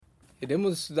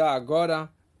Iremos estudar agora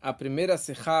a primeira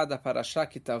Sihá da Parashá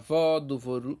Tavô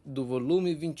do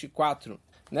volume 24.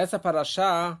 Nessa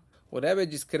Parashá, o Rebbe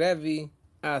descreve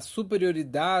a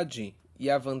superioridade e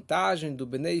a vantagem do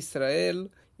Bnei Israel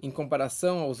em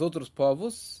comparação aos outros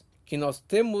povos, que nós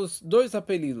temos dois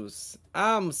apelidos,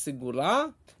 Am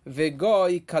Segulá,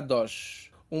 Vegoi Kadosh,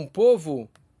 um povo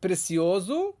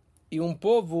precioso e um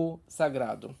povo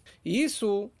sagrado. E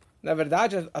isso, na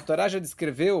verdade, a Torá já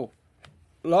descreveu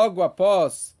logo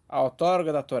após a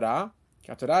outorga da Torá, que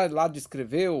a Torá lá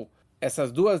descreveu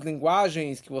essas duas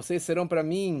linguagens, que vocês serão para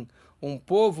mim um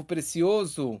povo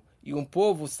precioso e um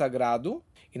povo sagrado.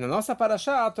 E na nossa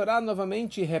Parashá, a Torá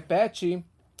novamente repete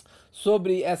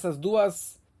sobre essas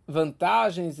duas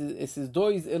vantagens, esses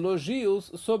dois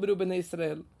elogios sobre o Bnei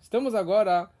Israel. Estamos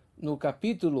agora no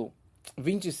capítulo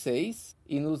 26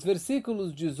 e nos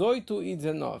versículos 18 e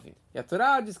 19. E a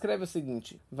Torá descreve o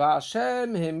seguinte: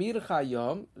 Va'ashem hemir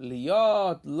chayom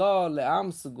liot lo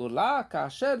le'am segulá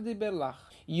kasher diber lach.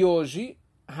 E hoje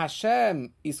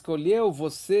Hashem escolheu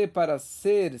você para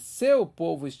ser seu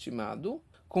povo estimado,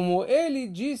 como ele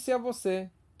disse a você.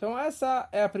 Então essa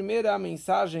é a primeira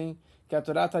mensagem que a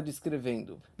Torá está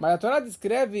descrevendo. Mas a Torá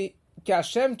descreve que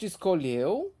Hashem te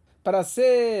escolheu para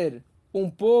ser um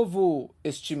povo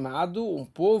estimado, um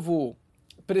povo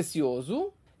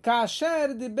precioso,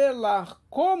 kasher diber lach,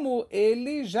 como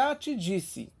ele já te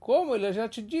disse. Como ele já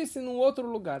te disse num outro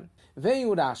lugar. Vem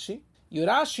Urashi, e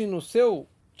Urashi no seu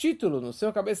título, no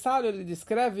seu cabeçalho, ele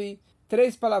descreve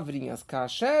três palavrinhas.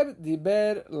 Kasher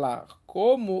diber lach,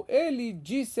 como ele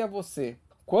disse a você.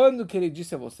 Quando que ele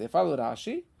disse a você? Fala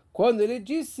Urashi. Quando ele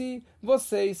disse,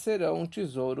 vocês serão um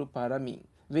tesouro para mim.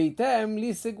 Veitem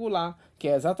li segulá, que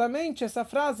é exatamente essa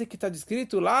frase que está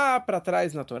descrito lá para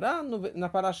trás na Torá, na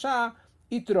Parashá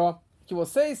Itró, que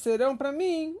vocês serão para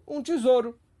mim um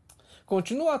tesouro.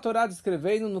 Continua a Torá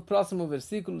descrevendo no próximo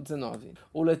versículo 19.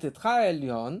 Uletetcha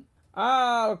elyon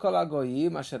al kol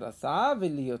hagoyim asher asa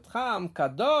veliotcham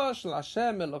kadosh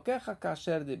lashem elokecha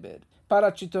kasher diber.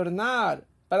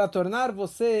 Para tornar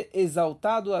você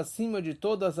exaltado acima de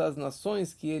todas as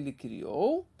nações que ele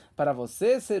criou, para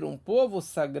você ser um povo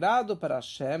sagrado para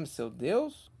Hashem, seu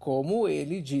Deus, como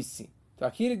ele disse. Então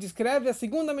aqui ele descreve a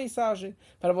segunda mensagem,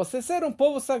 para você ser um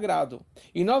povo sagrado.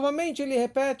 E novamente ele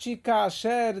repete,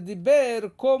 kasher diber,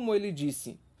 como ele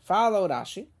disse. Fala o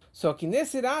Rashi, só que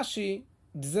nesse Rashi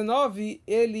 19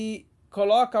 ele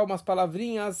coloca umas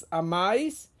palavrinhas a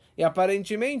mais, e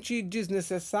aparentemente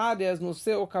desnecessárias no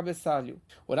seu cabeçalho.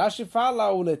 O Rashi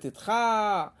fala,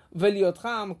 Uletetcha,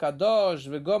 Veliotcham Kadosh,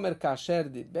 Vegomer Kasher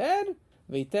Diber,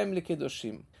 Veitem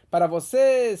Kedoshim. Para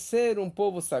você ser um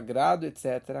povo sagrado,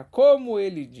 etc. Como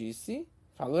ele disse,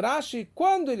 fala o Rashi,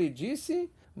 quando ele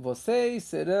disse, vocês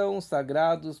serão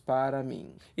sagrados para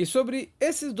mim. E sobre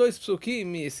esses dois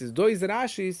psukim, esses dois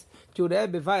Rashis, que o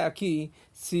Rebbe vai aqui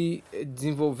se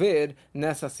desenvolver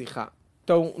nessa Sihá.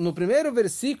 Então, no primeiro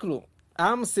versículo,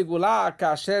 Am segulá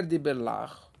kasher diber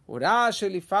lach. O Rashi,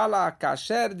 ele fala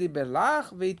kasher diber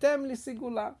lach, veitem li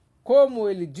segulá. Como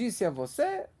ele disse a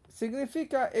você,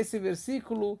 significa esse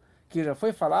versículo que já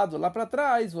foi falado lá para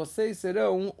trás, vocês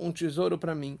serão um tesouro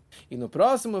para mim. E no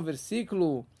próximo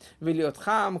versículo,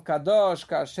 Veliotcham kadosh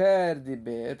kasher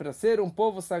diber, para ser um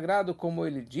povo sagrado como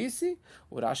ele disse,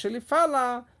 o Rashi, ele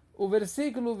fala, o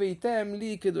versículo veitem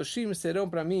li kedoshim, serão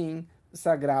para mim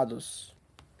sagrados.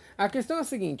 A questão é a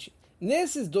seguinte,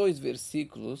 nesses dois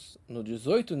versículos, no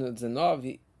 18 e no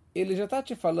 19, ele já está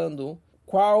te falando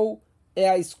qual é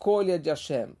a escolha de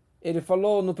Hashem. Ele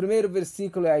falou no primeiro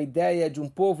versículo é a ideia de um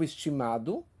povo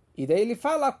estimado, e daí ele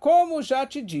fala como já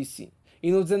te disse.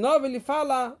 E no 19 ele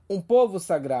fala um povo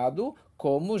sagrado,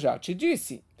 como já te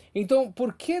disse. Então,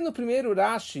 por que no primeiro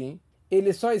Rashi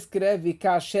ele só escreve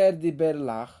kasher diber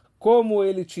lach, como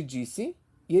ele te disse?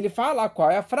 E ele fala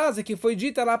qual é a frase que foi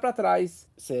dita lá para trás.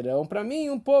 Serão para mim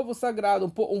um povo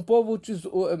sagrado, um povo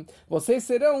tesouro, vocês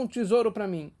serão um tesouro para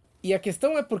mim. E a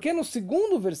questão é porque no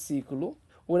segundo versículo,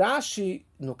 o Rashi,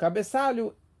 no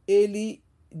cabeçalho, ele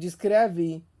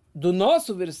descreve do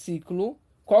nosso versículo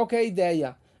qual que é a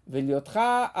ideia.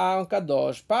 Veliotcha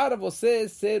kadosh, para você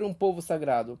ser um povo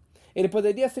sagrado. Ele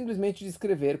poderia simplesmente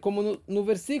descrever como no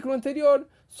versículo anterior,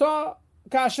 só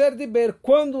kasher diber,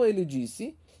 quando ele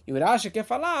disse. E o Rashi quer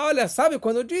falar, olha, sabe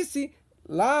quando eu disse?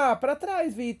 Lá para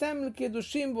trás, Veitem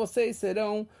Kedoshim, vocês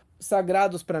serão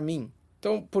sagrados para mim.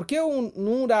 Então, por que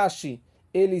num Rashi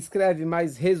ele escreve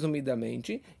mais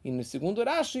resumidamente, e no segundo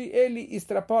Rashi ele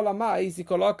extrapola mais e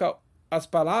coloca as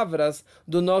palavras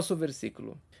do nosso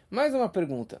versículo? Mais uma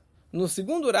pergunta. No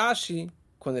segundo Rashi,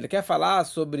 quando ele quer falar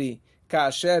sobre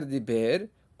Kasher Diber,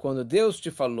 quando Deus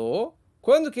te falou,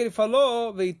 Quando que ele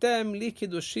falou, Veitem li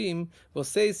kedoshim,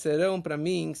 vocês serão para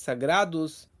mim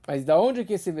sagrados. Mas da onde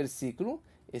que é esse versículo?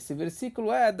 Esse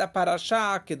versículo é da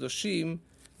Parashá Kedoshim,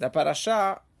 da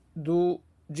Parashá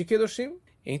de Kedoshim.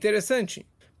 É interessante.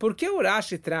 Por que o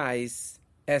Rashi traz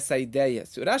essa ideia?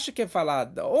 Se o Rashi quer falar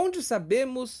de onde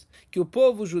sabemos que o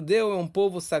povo judeu é um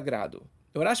povo sagrado,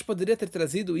 o Rashi poderia ter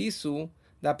trazido isso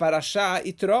da Parashá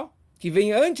Itró, que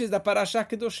vem antes da Parashá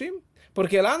Kedoshim.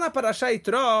 Porque lá na Parashá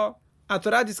Itró, a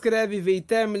Torá descreve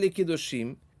Veitem li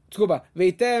Kedoshim. Desculpa,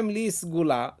 Veitem li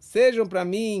Sgulá. Sejam para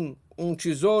mim um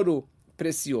tesouro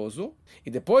precioso.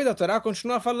 E depois a Torá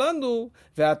continua falando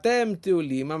Ve'atem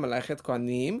teulim amelechet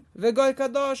kohanim ve'goi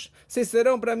kadosh. Vocês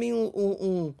serão para mim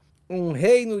um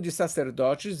reino de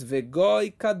sacerdotes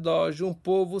ve'goi kadosh, um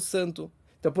povo santo.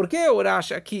 Então por que o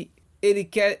Rashi aqui ele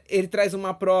traz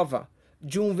uma prova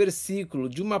de um versículo,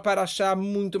 de uma parashá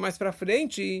muito mais para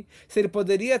frente, se ele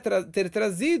poderia ter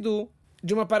trazido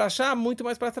de uma parashá muito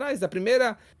mais para trás,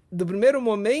 do primeiro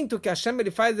momento que Hashem ele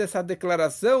faz essa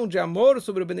declaração de amor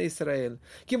sobre o Bnei Israel,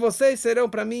 que vocês serão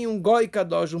para mim um goi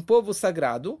kadosh, um povo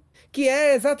sagrado, que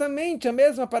é exatamente a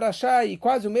mesma parashá e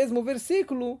quase o mesmo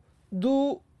versículo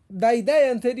da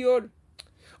ideia anterior.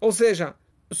 Ou seja,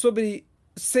 sobre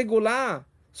Segulá,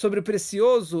 sobre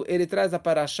Precioso, ele traz a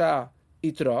parashá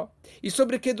Itró, e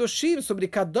sobre Kedoshim, sobre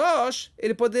Kadosh,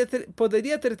 ele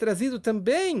poderia ter trazido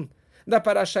também da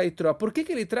Parashá Itró. Por que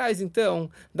ele traz, então,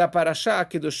 da Parashá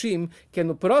Kedoshim, que é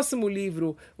no próximo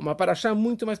livro, uma Parashá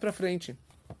muito mais para frente?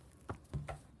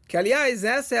 Que, aliás,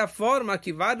 essa é a forma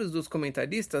que vários dos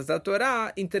comentaristas da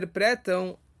Torá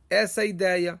interpretam essa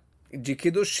ideia de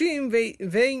Kedoshim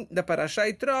vem da Parashá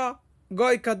Itró,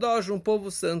 Goi Kadosh, um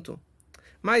povo santo.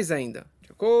 Mais ainda,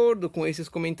 de acordo com esses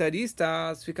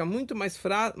comentaristas, fica muito mais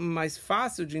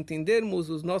fácil de entendermos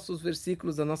os nossos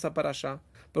versículos da nossa Parashá.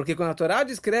 Porque quando a Torá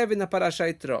descreve na Parashá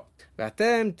Itró,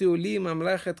 Vatem teulim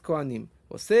amlechet kohanim,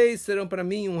 vocês serão para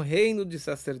mim um reino de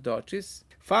sacerdotes,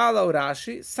 fala o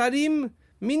Rashi, sarim,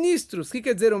 ministros. O que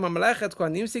quer dizer uma amlechet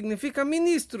kohanim? Significa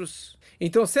ministros.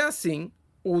 Então, se é assim,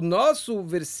 o nosso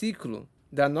versículo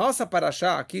da nossa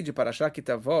Parashá, aqui de Parashá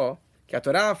Tavô, que a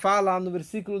Torá fala no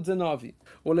versículo 19,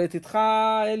 o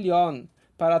letitcha elyon,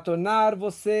 para tornar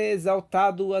você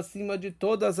exaltado acima de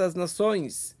todas as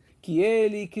nações que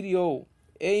ele criou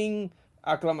em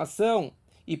aclamação,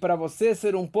 e para você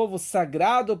ser um povo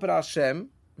sagrado para Hashem,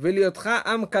 veliotcha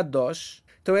am kadosh.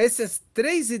 Então essas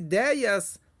três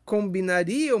ideias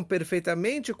combinariam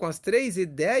perfeitamente com as três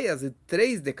ideias e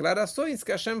três declarações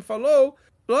que Hashem falou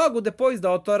logo depois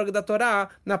da outorga da Torá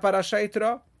na Parashá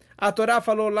Itró. A Torá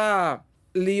falou lá,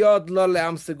 liod lo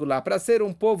leam segulá, para ser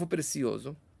um povo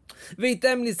precioso.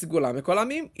 Veitem li segulá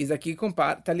mekolamim. Isso aqui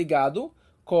está ligado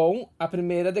com a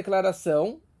primeira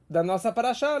declaração da nossa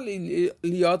Parashá,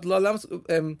 liod lo leam,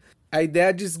 a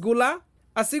ideia de segulá.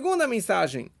 A segunda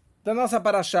mensagem da nossa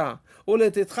Parashá, o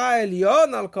letitcha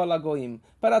elyon al kol hagoim,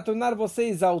 para tornar você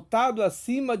exaltado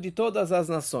acima de todas as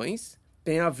nações,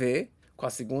 tem a ver com a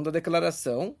segunda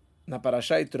declaração na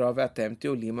Parashá Itró, Ve'atem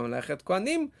teulim amlechet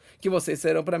kohanim, que vocês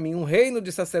serão para mim um reino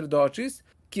de sacerdotes,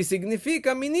 que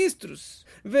significa ministros.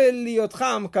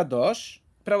 Ve'liotcham kadosh,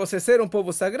 para você ser um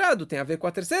povo sagrado, tem a ver com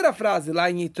a terceira frase lá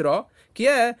em Itró, que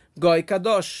é Goi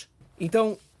Kadosh.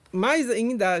 Então, mais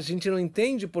ainda, a gente não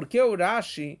entende por que o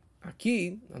Rashi,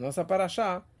 aqui, na nossa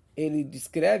Parashá, ele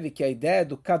descreve que a ideia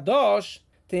do Kadosh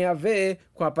tem a ver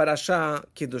com a Parashá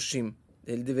Kedoshim.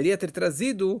 Ele deveria ter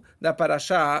trazido da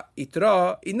Parashá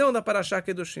Itró e não da Parashá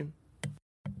Kedoshim.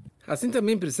 Assim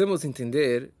também precisamos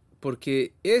entender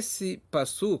porque esse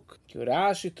pasuk que o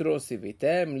Rashi trouxe,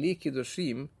 Veitem li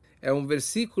Kedoshim, é um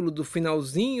versículo do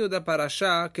finalzinho da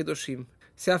Parashá Kedoshim.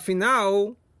 Se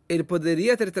afinal ele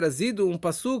poderia ter trazido um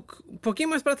pasuk um pouquinho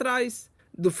mais para trás,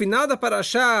 do final da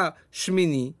Parashá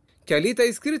Shmini, que ali está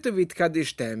escrito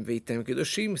Vitkadishtem Veitem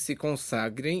Kedoshim, se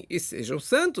consagrem e sejam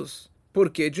santos.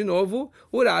 Porque, de novo,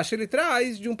 o Rashi ele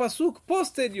traz de um pasuk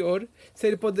posterior, se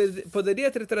ele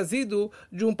poderia ter trazido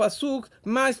de um pasuk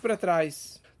mais para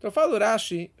trás. Então fala o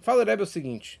Rashi, fala o Rebbe o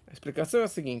seguinte, a explicação é a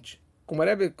seguinte. Como o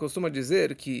Rebbe costuma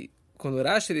dizer que quando o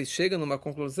Rashi ele chega numa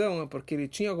conclusão é porque ele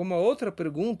tinha alguma outra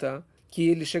pergunta que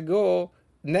ele chegou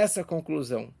nessa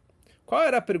conclusão. Qual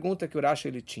era a pergunta que o Rashi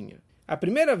ele tinha? À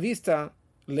primeira vista,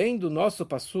 lendo o nosso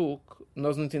pasuk,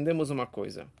 nós não entendemos uma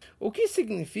coisa. O que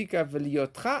significa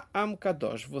Veliotcha am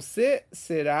kadosh? Você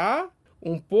será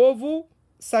um povo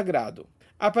sagrado.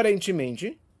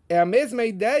 Aparentemente, é a mesma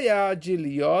ideia de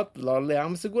liot lo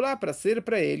leam segulá, para ser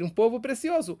para ele um povo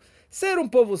precioso. Ser um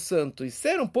povo santo e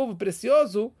ser um povo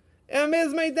precioso é a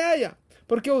mesma ideia.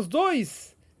 Porque os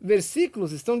dois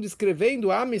versículos estão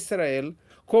descrevendo Am Israel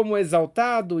como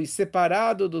exaltado e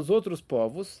separado dos outros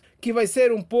povos, que vai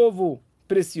ser um povo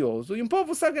precioso e um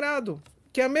povo sagrado,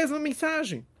 que é a mesma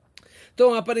mensagem.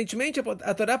 Então, aparentemente,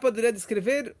 a Torá poderia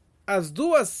descrever as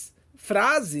duas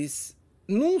frases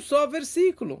num só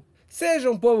versículo. Seja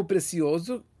um povo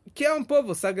precioso, que é um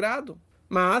povo sagrado.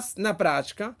 Mas, na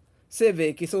prática, você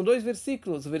vê que são dois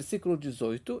versículos, o versículo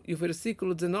 18 e o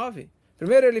versículo 19.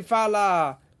 Primeiro ele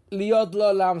fala Liot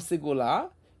Lolam Segulá,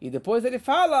 e depois ele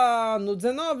fala no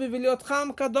 19 Viliot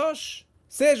Ham Kadosh.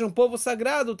 Seja um povo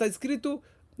sagrado, está escrito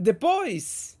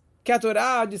depois que a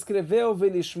Torá descreveu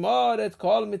Velishmor et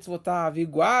kol mitzvotav, e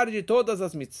guarde todas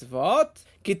as mitzvot,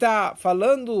 que está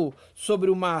falando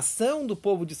sobre uma ação do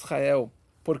povo de Israel,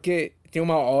 porque tem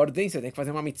uma ordem, você tem que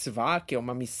fazer uma mitzvah, que é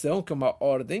uma missão, que é uma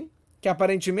ordem, que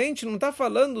aparentemente não está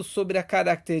falando sobre a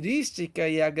característica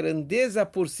e a grandeza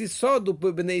por si só do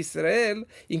Bnei Israel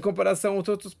em comparação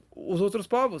aos outros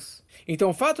povos. Então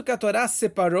o fato que a Torá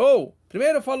separou,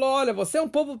 primeiro falou, olha, você é um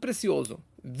povo precioso,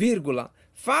 vírgula,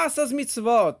 faça as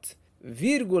mitzvot,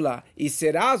 vírgula, e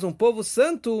serás um povo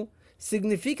santo,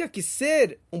 significa que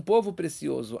ser um povo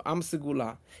precioso, Am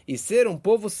Segulá, e ser um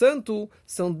povo santo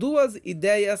são duas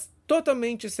ideias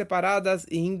totalmente separadas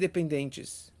e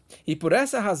independentes. E por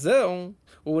essa razão,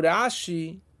 o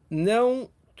Rashi não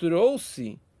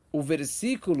trouxe o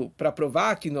versículo para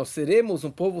provar que nós seremos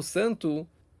um povo santo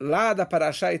lá da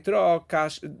Parashá Yitro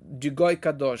de Goi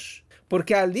Kadosh.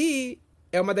 Porque ali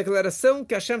é uma declaração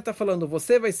que Hashem está falando,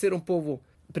 você vai ser um povo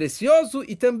precioso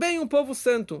e também um povo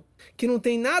santo, que não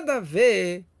tem nada a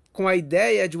ver com a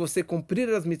ideia de você cumprir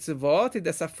as mitzvot e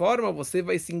dessa forma você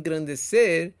vai se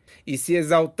engrandecer e se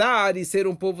exaltar e ser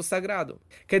um povo sagrado.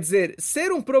 Quer dizer,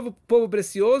 ser um povo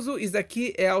precioso, isso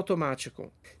aqui é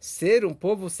automático. Ser um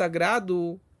povo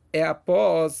sagrado é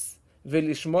após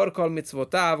Velishmor kol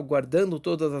mitzvotav, guardando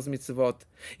todas as mitzvot.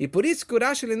 E por isso que o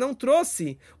Rashi ele não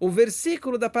trouxe o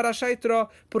versículo da Parashá Yitro,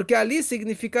 porque ali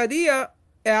significaria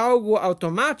é algo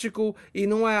automático e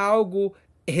não é algo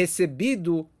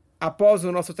recebido após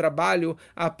o nosso trabalho,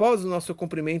 após o nosso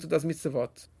cumprimento das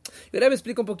mitzvot. O Rebbe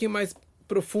explica um pouquinho mais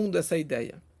profundo essa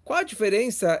ideia. Qual a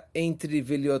diferença entre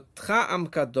Veliotcha Am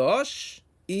Kadosh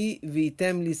e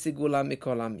Vitem Li Segula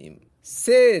Mikol Amim?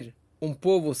 Ser um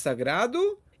povo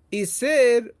sagrado e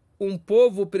ser um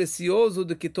povo precioso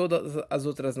do que todas as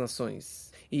outras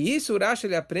nações. E isso o Rashi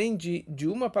ele aprende de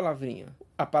uma palavrinha.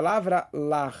 A palavra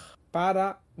lach,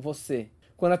 para você.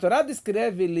 Quando a Torá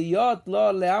descreve Liot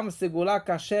lo leam segulá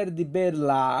kasher diber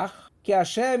lach, que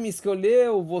Hashem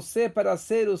escolheu você para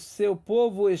ser o seu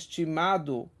povo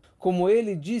estimado, como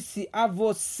ele disse a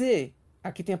você.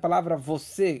 Aqui tem a palavra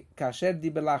você, kasher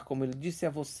diber lach, como ele disse a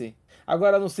você.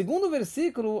 Agora, no segundo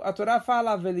versículo, a Torá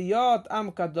fala Veliot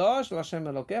am kadosh l'Hashem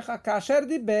elokecha kasher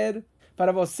diber,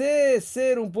 para você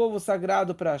ser um povo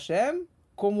sagrado para Hashem,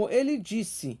 como ele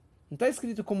disse. Não está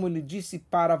escrito como ele disse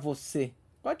para você.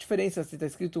 Qual a diferença se está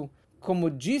escrito como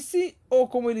disse ou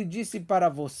como ele disse para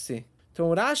você? Então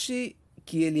o Rashi,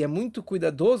 que ele é muito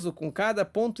cuidadoso com cada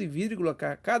ponto e vírgula,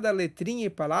 cada letrinha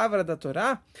e palavra da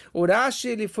Torá, o Rashi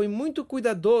ele foi muito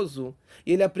cuidadoso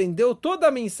e ele aprendeu toda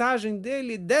a mensagem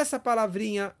dele dessa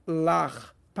palavrinha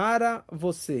lach, para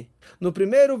você. No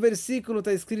primeiro versículo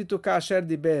está escrito kasher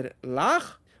diber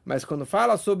lach, mas quando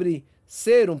fala sobre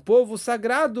ser um povo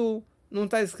sagrado, não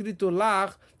está escrito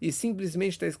lach, e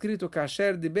simplesmente está escrito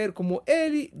kasher diber, como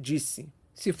ele disse.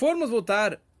 Se formos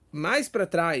voltar mais para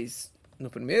trás, no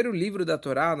primeiro livro da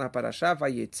Torá, na Parashá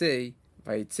Vayetzei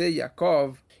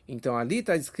Yaakov, então ali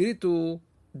está escrito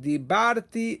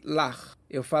Dibarti lach,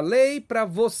 eu falei para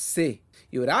você.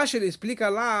 E o Rashi ele explica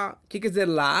lá, o que quer dizer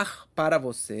lach, para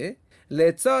você,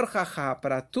 letzor chachá,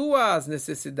 para tuas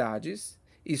necessidades,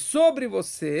 e sobre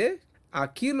você,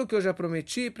 aquilo que eu já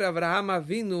prometi para Avraham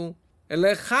Avinu,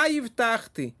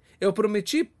 eu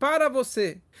prometi para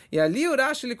você. E ali o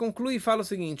Rashi ele conclui e fala o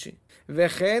seguinte: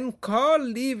 Vechen kol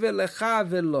li velecha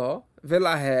velo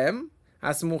velahem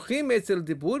asmuchim etzel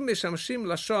dibur meshamshim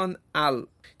lashon al.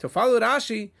 Então fala o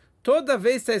Rashi, toda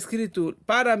vez está escrito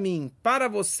para mim, para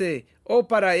você, ou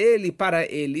para ele, para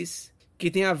eles, que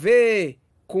tem a ver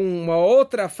com uma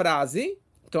outra frase.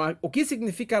 Então o que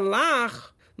significa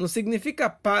lach não significa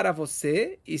para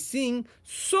você, e sim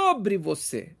sobre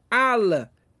você. Al,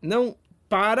 não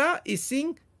para, e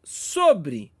sim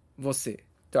sobre você.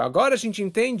 Então agora a gente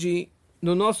entende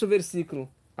no nosso versículo.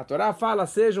 A Torá fala,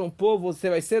 seja um povo, você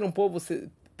vai ser um povo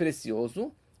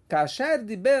precioso. Kasher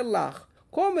diber lach,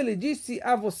 como ele disse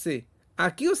a você.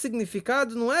 Aqui o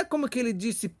significado não é como que ele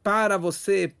disse para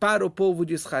você, para o povo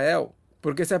de Israel.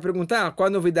 Porque você vai perguntar, qual a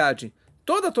novidade?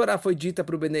 Toda a Torá foi dita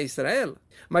para o Bnei Israel,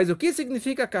 mas o que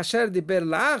significa kasher de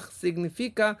berlach?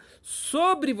 Significa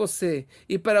sobre você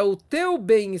e para o teu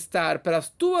bem-estar, para as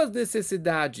tuas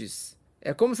necessidades.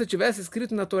 É como se tivesse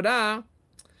escrito na Torá,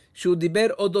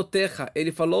 Shudiber odotecha,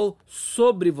 ele falou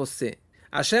sobre você.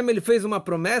 Hashem, ele fez uma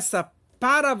promessa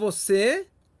para você,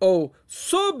 ou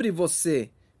sobre você,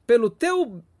 pelo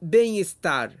teu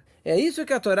bem-estar. É isso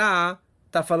que a Torá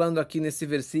está falando aqui nesse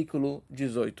versículo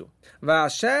 18.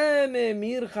 Vashem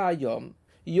emir hayom.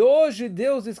 E hoje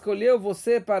Deus escolheu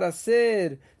você para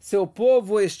ser seu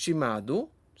povo estimado,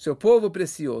 seu povo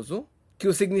precioso, que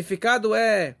o significado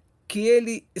é que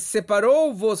ele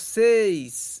separou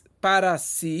vocês para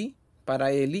si,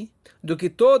 para ele, do que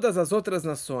todas as outras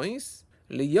nações,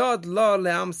 liyod lo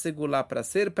leam segulá, para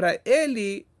ser para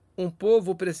ele um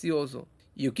povo precioso.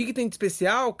 E o que tem de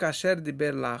especial? Kasher de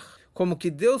berlach. Como que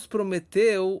Deus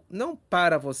prometeu, não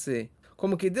para você,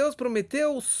 como que Deus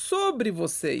prometeu sobre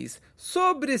vocês,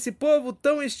 sobre esse povo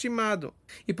tão estimado.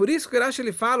 E por isso que Rashi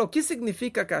ele fala, o que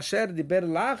significa kasher de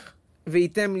berlach?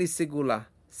 Veitem li segulá.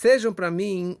 Sejam para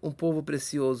mim um povo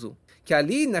precioso. Que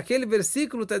ali, naquele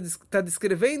versículo, está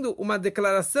descrevendo uma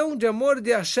declaração de amor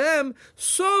de Hashem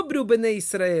sobre o Bnei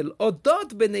Israel,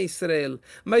 Odot Bnei Israel,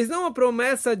 mas não uma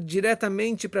promessa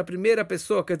diretamente para a primeira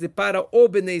pessoa, quer dizer, para o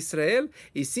Bnei Israel,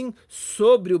 e sim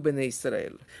sobre o Bnei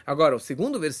Israel. Agora, o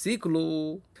segundo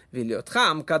versículo,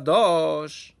 Viliotcham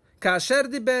Kadosh, Kasher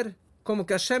Diber, como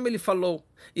que Hashem ele falou,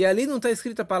 e ali não está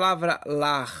escrita a palavra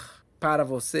Lach, para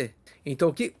você.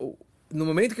 Então, no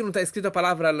momento que não está escrita a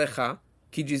palavra Lecha,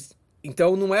 que diz...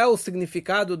 Então não é o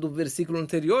significado do versículo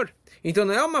anterior. Então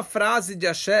não é uma frase de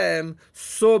Hashem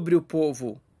sobre o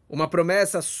povo, uma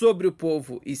promessa sobre o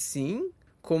povo, e sim,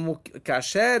 como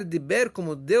Kasher Diber,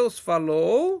 como Deus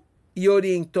falou e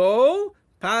orientou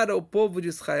para o povo de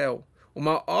Israel.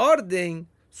 Uma ordem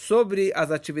sobre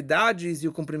as atividades e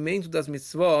o cumprimento das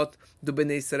mitzvot do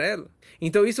Bnei Israel.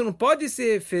 Então isso não pode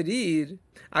se referir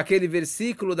àquele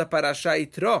versículo da Parashá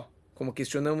Yitro, como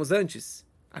questionamos antes.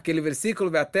 Aquele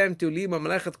versículo,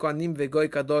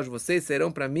 vocês serão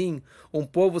para mim um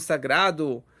povo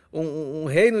sagrado, um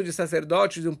reino de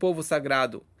sacerdotes e um povo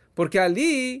sagrado. Porque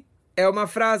ali é uma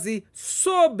frase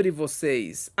sobre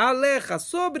vocês, alecha,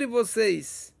 sobre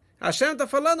vocês. Hashem está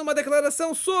falando uma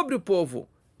declaração sobre o povo.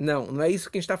 Não é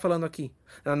isso que a gente está falando aqui.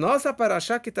 Na nossa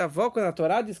Parashá que Tavô, quando a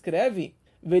Torá descreve,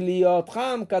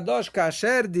 Veliotcham kadosh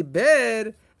kasher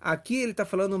diber, aqui ele está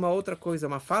falando uma outra coisa,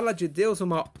 uma fala de Deus,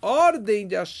 uma ordem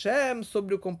de Hashem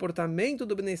sobre o comportamento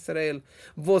do Bnei Israel.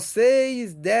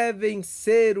 Vocês devem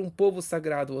ser um povo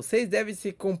sagrado, vocês devem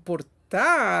se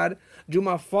comportar de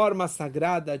uma forma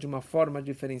sagrada, de uma forma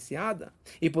diferenciada.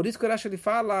 E por isso que o Rashi ele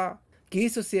fala que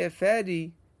isso se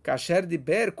refere Kasher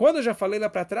Diber, quando eu já falei lá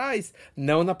para trás,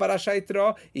 não na Parashá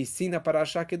Yitro, e sim na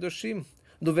Parashá Kedoshim.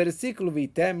 Do versículo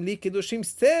Vitem li Kedoshim,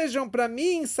 sejam para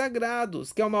mim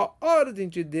sagrados, que é uma ordem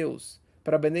de Deus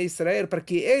para Bnei Israel, para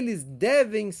que eles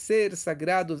devem ser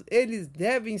sagrados, eles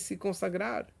devem se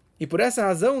consagrar. E por essa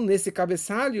razão, nesse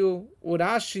cabeçalho, o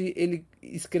Rashi, ele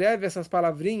escreve essas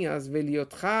palavrinhas,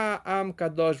 Veliotcha am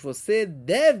kadosh, você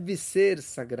deve ser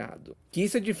sagrado. Que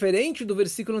isso é diferente do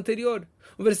versículo anterior.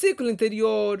 O versículo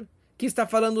anterior, que está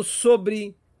falando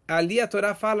sobre, ali a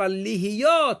Torá fala,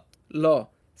 lihiot lo,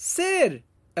 ser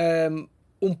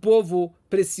um povo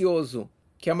precioso,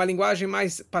 que é uma linguagem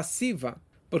mais passiva,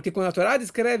 porque quando a Torá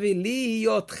descreve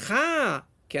lihiotcha,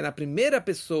 que é na primeira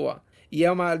pessoa, e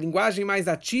é uma linguagem mais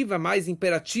ativa, mais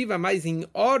imperativa, mais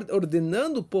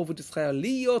ordenando o povo de Israel,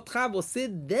 lihiotcha, você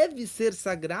deve ser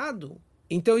sagrado.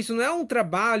 Então isso não é um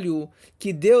trabalho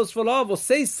que Deus falou,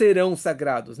 vocês serão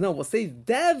sagrados. Não, vocês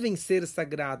devem ser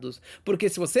sagrados. Porque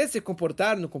se você se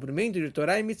comportar no cumprimento de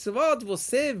Torá e Mitzvot,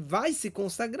 você vai se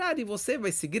consagrar e você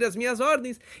vai seguir as minhas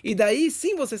ordens. E daí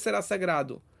sim você será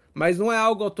sagrado. Mas não é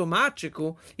algo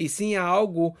automático, e sim é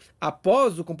algo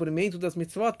após o cumprimento das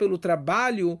Mitzvot, pelo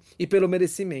trabalho e pelo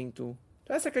merecimento.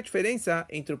 Então essa é a diferença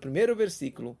entre o primeiro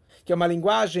versículo, que é uma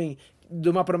linguagem de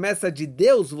uma promessa de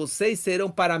Deus, vocês serão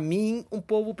para mim um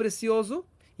povo precioso.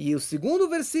 E o segundo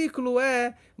versículo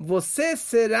é, você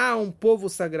será um povo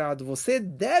sagrado, você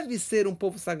deve ser um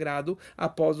povo sagrado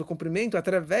após o cumprimento,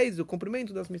 através do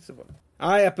cumprimento das mitzvot.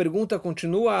 A pergunta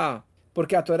continua,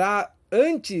 porque a Torá,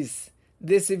 antes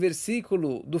desse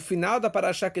versículo, do final da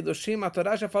Parashá Kedoshim, a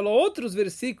Torá já falou outros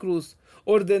versículos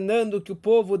ordenando que o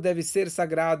povo deve ser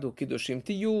sagrado, Kedoshim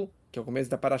Tiyu, que é o começo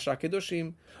da Parashá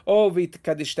Kedoshim, ou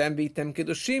Kadishtem Vitem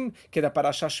Kedoshim, que é da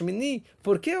Parashá Shmini.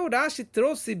 Porque o Rashi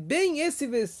trouxe bem esse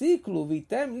versículo,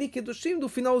 Vitem Li Kedoshim, do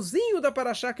finalzinho da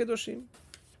Parashá Kedoshim.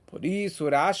 Por isso o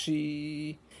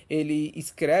Rashi, ele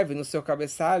escreve no seu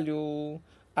cabeçalho,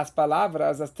 as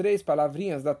palavras, as 3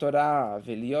 palavrinhas da Torá,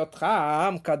 Veliot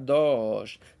Ha'am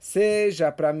Kadosh,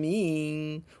 seja para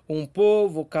mim um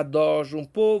povo Kadosh, um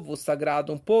povo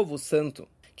sagrado, um povo santo.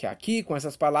 Que aqui, com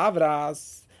essas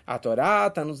palavras, a Torá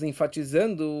está nos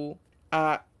enfatizando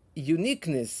a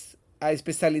uniqueness, a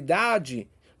especialidade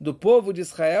do povo de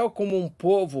Israel como um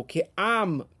povo que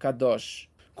Am Kadosh.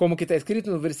 Como que está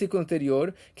escrito no versículo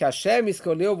anterior, que Hashem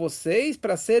escolheu vocês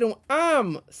para ser um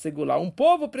Am Segulá, um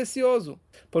povo precioso.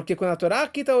 Porque quando a Torá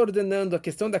aqui está ordenando a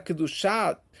questão da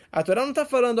Kedushá, a Torá não está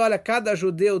falando, olha, cada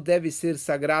judeu deve ser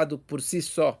sagrado por si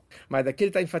só. Mas daqui ele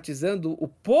está enfatizando o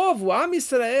povo, Am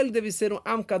Israel, deve ser um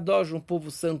Am Kadosh, um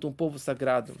povo santo, um povo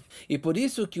sagrado. E por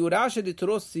isso que o Rashi ele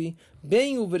trouxe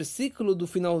bem o versículo do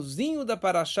finalzinho da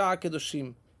Parashá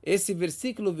Kedoshim. Esse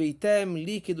versículo, Veitem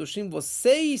li kedoshim,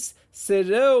 vocês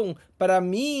serão para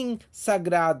mim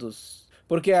sagrados.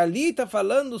 Porque ali está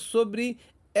falando sobre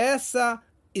essa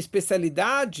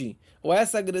especialidade, ou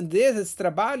essa grandeza, esse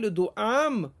trabalho do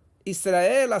Am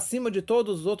Israel acima de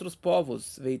todos os outros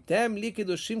povos. Veitem li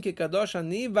kedoshim ke kadosh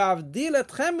ani va'avdil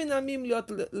etchem min amim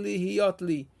lihiot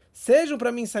li. Sejam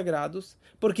para mim sagrados,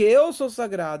 porque eu sou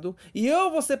sagrado, e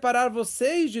eu vou separar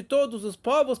vocês de todos os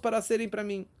povos para serem para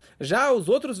mim. Já os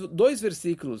outros 2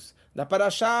 versículos, da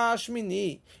Parashá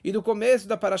Shmini, e do começo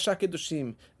da Parashá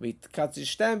Kedoshim,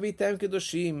 Katzishtem veitem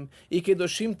Kedoshim, e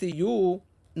Kedoshim Tiyu,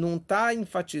 não está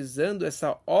enfatizando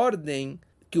essa ordem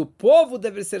que o povo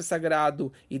deve ser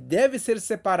sagrado e deve ser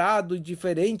separado e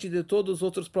diferente de todos os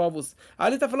outros povos.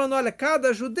 Ali está falando, olha,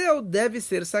 cada judeu deve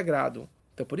ser sagrado.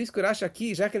 Então, por isso que eu acho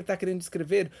aqui, já que ele está querendo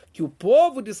descrever que o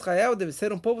povo de Israel deve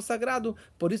ser um povo sagrado,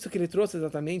 por isso que ele trouxe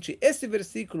exatamente esse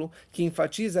versículo que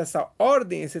enfatiza essa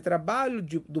ordem, esse trabalho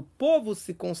do povo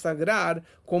se consagrar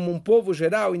como um povo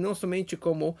geral e não somente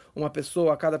como uma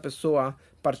pessoa, cada pessoa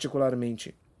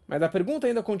particularmente. Mas a pergunta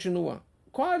ainda continua.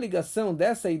 Qual a ligação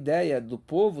dessa ideia do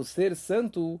povo ser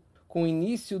santo com o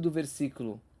início do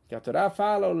versículo? Que a Torá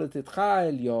fala, o letetcha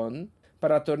elyon,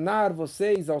 para tornar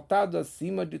você exaltado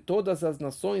acima de todas as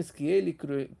nações que ele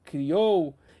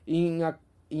criou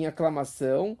em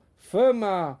aclamação,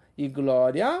 fama e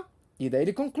glória. E daí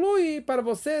ele conclui, para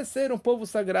você ser um povo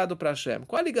sagrado para Hashem.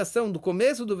 Qual a ligação do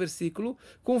começo do versículo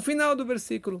com o final do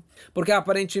versículo? Porque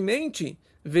aparentemente,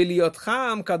 Veliot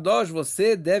Ha'am Kadosh,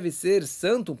 você deve ser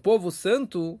santo, um povo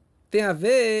santo, tem a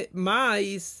ver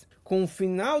mais com o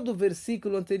final do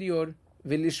versículo anterior.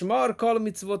 Velishmor kol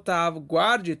mitzvotav,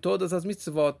 guarde todas as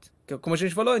mitzvot. Como a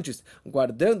gente falou antes,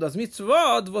 guardando as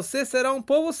mitzvot, você será um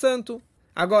povo santo.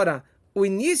 Agora, o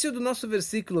início do nosso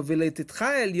versículo,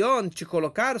 Veletitcha elyon, te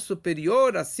colocar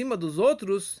superior acima dos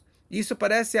outros, isso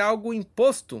parece algo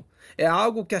imposto. É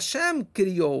algo que Hashem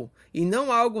criou, e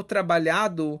não algo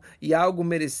trabalhado e algo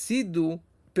merecido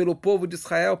pelo povo de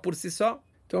Israel por si só.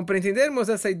 Então, para entendermos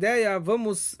essa ideia,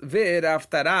 vamos ver a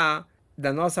Haftará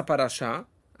da nossa Parashá,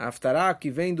 a Haftará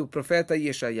que vem do profeta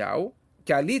Yeshayahu,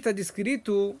 que ali está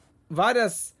descrito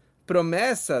várias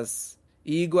promessas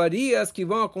e iguarias que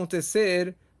vão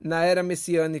acontecer na era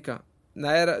messiânica,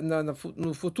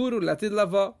 no futuro, Latid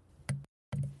Lavó.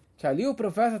 Que ali o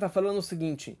profeta está falando o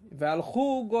seguinte,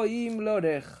 Ve'alchu goyim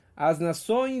lorech, as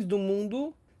nações do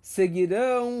mundo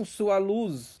seguirão sua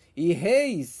luz, e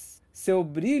reis seu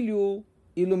brilho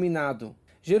iluminado.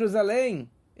 Jerusalém,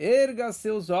 erga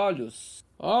seus olhos,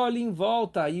 olhe em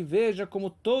volta e veja como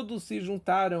todos se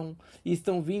juntaram e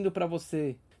estão vindo para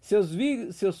você.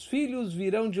 Seus filhos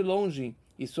virão de longe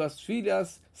e suas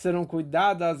filhas serão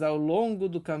cuidadas ao longo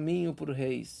do caminho por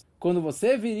reis. Quando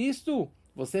você vir isto,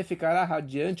 você ficará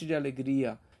radiante de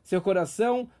alegria. Seu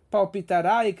coração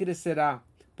palpitará e crescerá,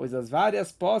 pois as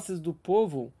várias posses do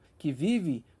povo que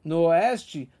vive no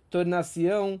oeste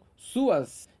tornar-se-ão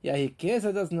suas, e a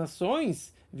riqueza das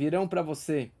nações virão para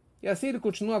você. E assim ele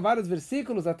continua vários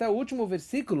versículos, até o último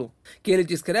versículo, que ele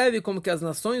descreve como que as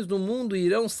nações do mundo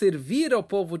irão servir ao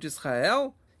povo de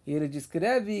Israel, e ele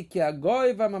descreve que a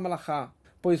Goi va mamlachá,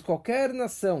 pois qualquer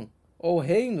nação ou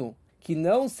reino que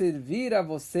não servir a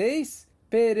vocês,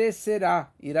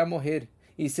 perecerá, irá morrer,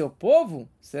 e seu povo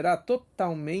será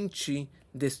totalmente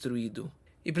destruído.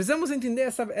 E precisamos entender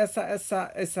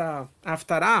essa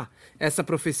Haftará, essa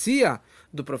profecia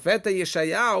do profeta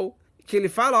Yeshayahu, que ele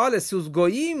fala, olha, se os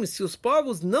goim, se os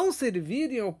povos não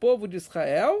servirem ao povo de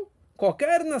Israel,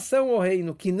 qualquer nação ou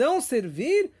reino que não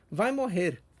servir, vai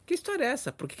morrer. Que história é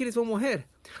essa? Por que eles vão morrer?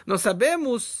 Nós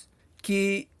sabemos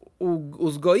que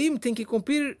os goim têm que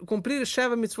cumprir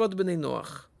Sheva Mitzvot Bnei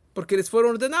Noach, porque eles foram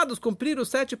ordenados cumprir os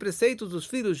 7 preceitos dos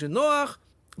filhos de Noach,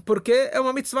 porque é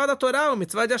uma mitzvah da Torá, uma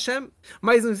mitzvah de Hashem.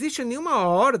 Mas não existe nenhuma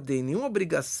ordem, nenhuma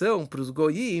obrigação para os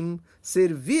goim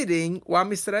servirem o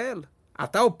Am Israel. A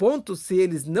tal ponto, se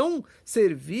eles não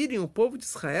servirem o povo de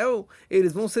Israel,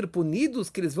 eles vão ser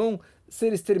punidos, que eles vão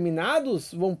ser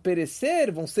exterminados, vão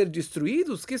perecer, vão ser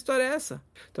destruídos? Que história é essa?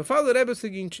 Então fala o Rebbe o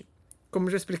seguinte, como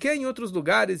já expliquei em outros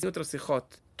lugares, em outras sichot,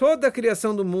 toda a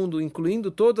criação do mundo, incluindo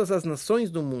todas as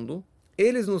nações do mundo,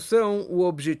 eles não são o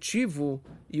objetivo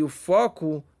e o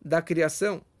foco da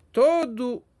criação.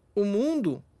 Todo o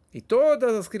mundo e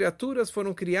todas as criaturas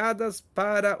foram criadas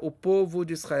para o povo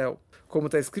de Israel. Como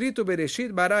está escrito,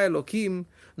 Bereshit bara Elokim,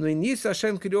 no início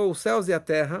Hashem criou os céus e a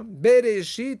terra.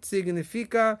 Bereshit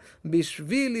significa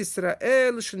Bishvil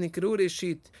Israel Shnikru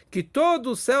Reshit, que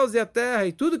todos os céus e a terra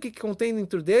e tudo que contém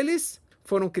dentro deles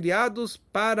foram criados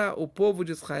para o povo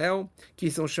de Israel, que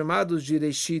são chamados de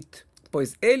Reshit,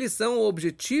 pois eles são o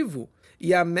objetivo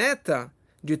e a meta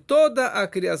de toda a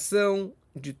criação,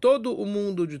 de todo o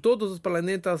mundo, de todos os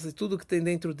planetas e tudo que tem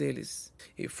dentro deles.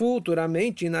 E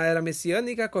futuramente, na era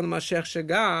messiânica, quando Mashiach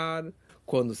chegar,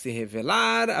 quando se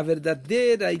revelar a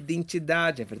verdadeira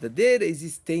identidade, a verdadeira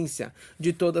existência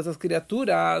de todas as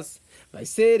criaturas, vai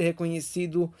ser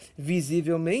reconhecido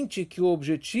visivelmente que o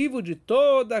objetivo de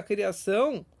toda a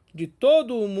criação, de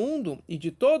todo o mundo e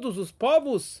de todos os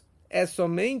povos é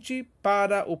somente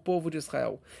para o povo de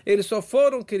Israel. Eles só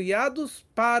foram criados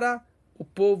para o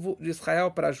povo de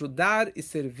Israel, para ajudar e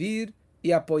servir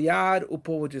e apoiar o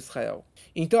povo de Israel.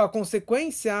 Então a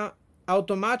consequência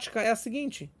automática é a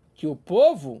seguinte, que o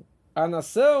povo, a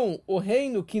nação, o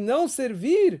reino que não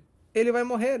servir, ele vai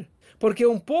morrer. Porque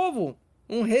um povo,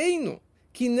 um reino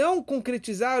que não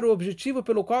concretizar o objetivo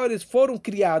pelo qual eles foram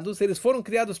criados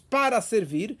para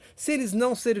servir, se eles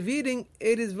não servirem,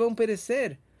 eles vão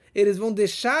perecer. Eles vão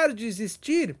deixar de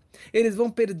existir, eles vão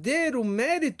perder o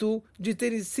mérito de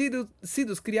terem sido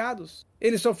criados.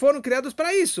 Eles só foram criados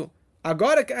para isso.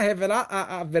 Agora que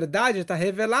a verdade está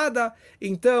revelada,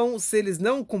 então, se eles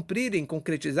não cumprirem,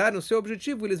 concretizarem o seu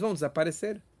objetivo, eles vão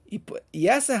desaparecer. E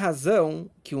essa é a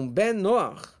razão que um Ben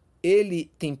Noach,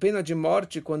 ele tem pena de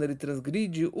morte quando ele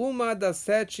transgride uma das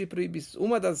 7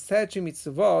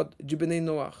 mitzvot de Bnei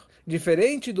Noach.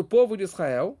 Diferente do povo de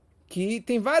Israel, que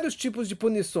tem vários tipos de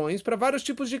punições para vários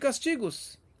tipos de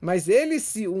castigos. Mas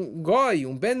se um Goi,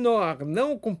 um Ben Noach,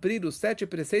 não cumprir os 7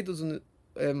 preceitos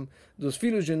dos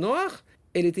filhos de Noach,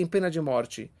 ele tem pena de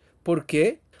morte. Por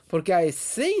quê? Porque a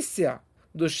essência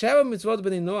do Sheva Mitzvot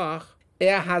Bnei Noach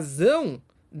é a razão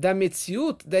da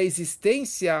Metziut, da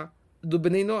existência do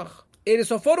Bnei Noach. Eles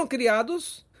só foram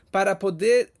criados para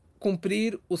poder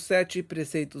cumprir os 7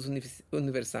 preceitos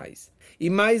universais. E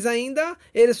mais ainda,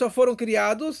 eles só foram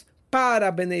criados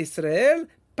para Bnei Israel,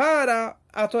 para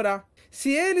a Torá. Se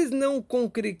eles não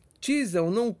concretizam,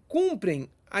 não cumprem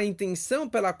a intenção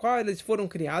pela qual eles foram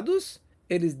criados,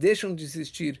 eles deixam de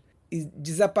existir. E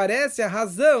desaparece a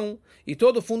razão e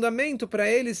todo o fundamento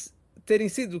para eles terem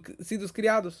sido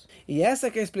criados. E essa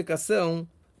que é a explicação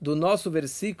do nosso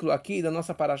versículo aqui, da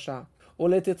nossa parashá.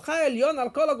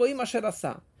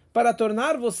 Para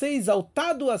tornar você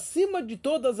exaltado acima de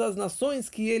todas as nações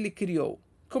que ele criou.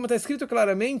 Como está escrito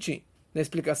claramente na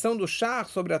explicação do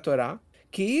Shach sobre a Torá,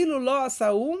 que ilu lo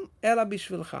asaum ela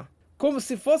bishvilcha. Como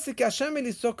se fosse que Hashem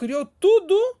ele só criou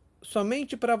tudo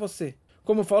somente para você.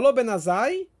 Como falou Ben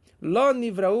Azai, lo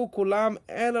nivrau kulam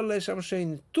ela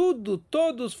leshamshein.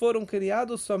 Todos foram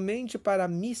criados somente para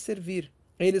me servir.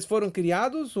 Eles foram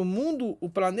criados, o mundo, o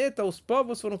planeta, os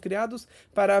povos foram criados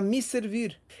para me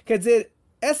servir. Quer dizer,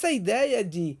 essa ideia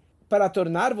de para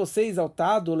tornar você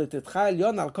exaltado,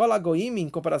 em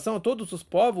comparação a todos os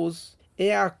povos,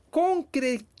 é a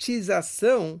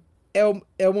concretização,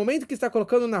 é o momento que está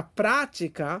colocando na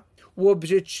prática o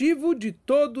objetivo de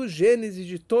todo o Gênesis,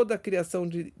 de toda a criação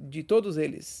de todos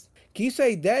eles. Que isso é a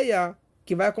ideia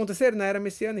que vai acontecer na era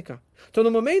messiânica. Então, no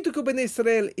momento que o Bnei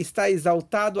Israel está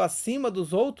exaltado acima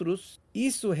dos outros,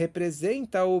 isso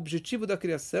representa o objetivo da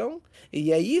criação,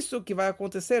 e é isso que vai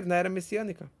acontecer na era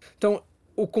messiânica. Então,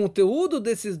 o conteúdo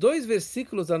desses 2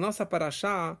 versículos da nossa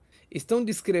parashá estão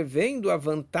descrevendo a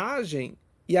vantagem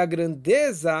e a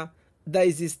grandeza da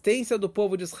existência do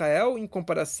povo de Israel em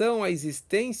comparação à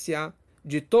existência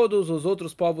de todos os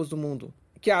outros povos do mundo.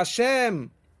 Que Hashem,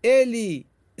 ele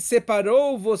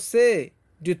separou você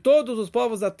de todos os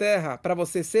povos da terra para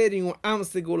você serem um Am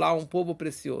Segulah, um povo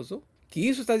precioso. Que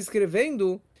isso está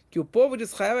descrevendo que o povo de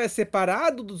Israel é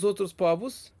separado dos outros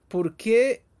povos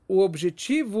porque o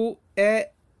objetivo é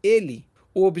ele.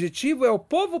 O objetivo é o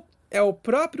povo, é o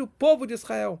próprio povo de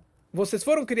Israel. Vocês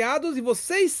foram criados e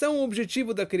vocês são o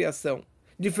objetivo da criação.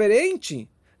 Diferente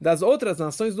das outras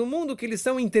nações do mundo, que eles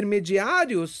são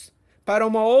intermediários para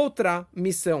uma outra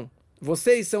missão.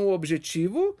 Vocês são o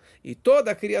objetivo e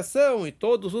toda a criação e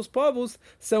todos os povos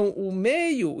são o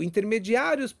meio,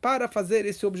 intermediários para fazer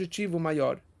esse objetivo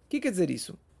maior. O que quer dizer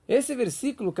isso? Esse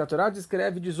versículo que a Torá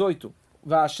descreve 18.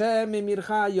 Vashem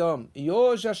emircha yom. E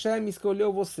hoje Hashem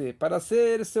escolheu você para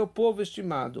ser seu povo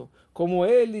estimado, como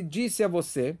ele disse a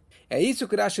você. É isso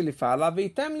que Rashi ele fala.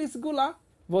 Veitem lisgulá.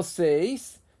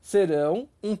 Vocês serão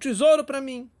um tesouro para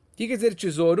mim. O que quer dizer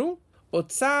tesouro?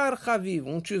 Otsar chaviv,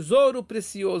 um tesouro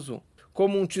precioso,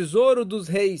 como um tesouro dos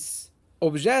reis.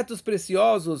 Objetos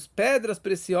preciosos, pedras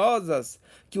preciosas,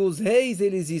 que os reis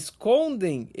eles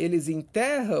escondem, eles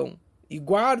enterram e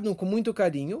guardam com muito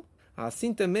carinho.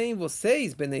 Assim também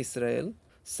vocês, Bnei Israel,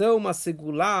 são uma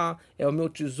segulá, é o meu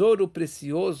tesouro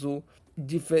precioso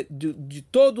de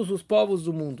todos os povos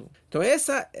do mundo. Então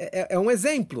essa é um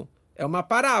exemplo. É uma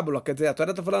parábola, quer dizer, a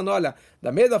Torá está falando, olha,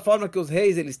 da mesma forma que os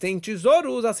reis eles têm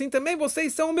tesouros, assim também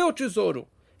vocês são o meu tesouro.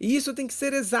 E isso tem que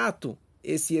ser exato,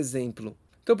 esse exemplo.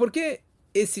 Então, por que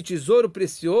esse tesouro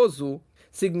precioso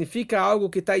significa algo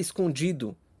que está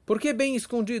escondido? Por que bem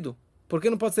escondido? Por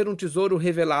que não pode ser um tesouro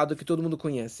revelado que todo mundo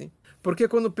conhece? Porque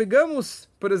quando pegamos,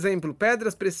 por exemplo,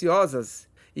 pedras preciosas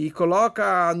e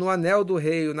coloca no anel do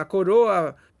rei, na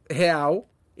coroa real,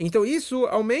 então isso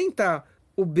aumenta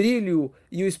o brilho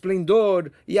e o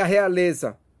esplendor e a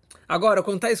realeza. Agora,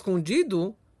 quando está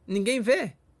escondido, ninguém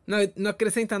vê. Não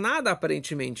acrescenta nada,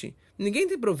 aparentemente. Ninguém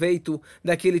tem proveito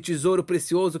daquele tesouro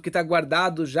precioso que está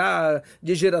guardado já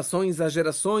de gerações a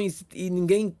gerações e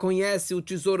ninguém conhece o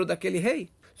tesouro daquele rei.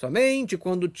 Somente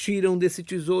quando tiram desse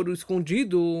tesouro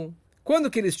escondido. Quando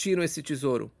que eles tiram esse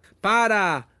tesouro?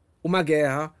 Para uma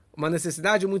guerra, uma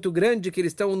necessidade muito grande, que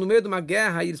eles estão no meio de uma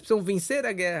guerra e eles precisam vencer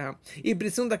a guerra e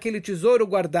precisam daquele tesouro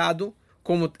guardado,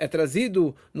 como é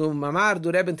trazido no mamar do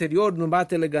Rebbe anterior, no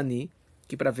Batelegani,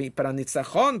 que para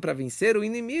Nitzachon, para vencer o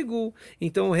inimigo,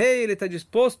 então o rei está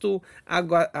disposto a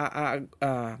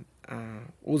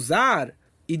usar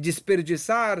e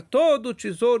desperdiçar todo o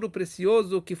tesouro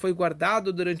precioso que foi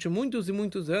guardado durante muitos e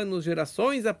muitos anos,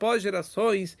 gerações após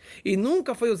gerações, e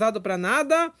nunca foi usado para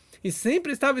nada, e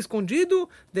sempre estava escondido.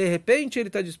 De repente ele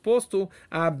está disposto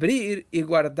a abrir e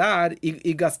guardar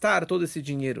e gastar todo esse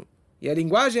dinheiro. E a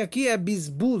linguagem aqui é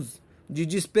bisbuz, de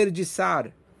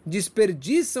desperdiçar.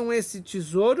 Desperdiçam esse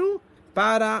tesouro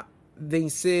para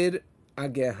vencer a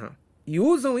guerra. E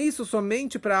usam isso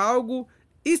somente para algo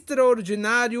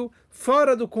extraordinário,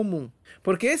 fora do comum.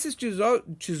 Porque esses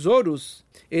tesouros,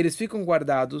 eles ficam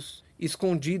guardados,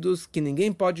 escondidos, que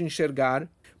ninguém pode enxergar,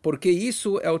 porque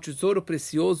isso é o tesouro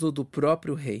precioso do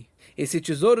próprio rei. Esse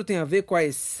tesouro tem a ver com a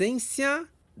essência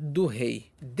do rei,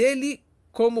 dele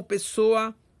como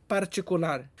pessoa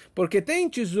particular. Porque tem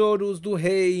tesouros do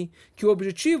rei, que o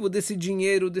objetivo desse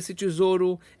dinheiro, desse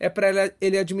tesouro, é para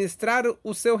ele administrar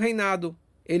o seu reinado.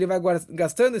 Ele vai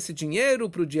gastando esse dinheiro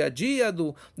para o dia a dia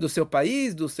do seu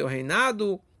país, do seu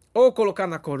reinado, ou colocar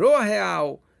na coroa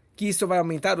real, que isso vai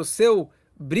aumentar o seu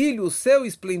brilho, o seu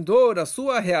esplendor, a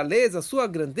sua realeza, a sua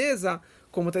grandeza,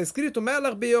 como está escrito,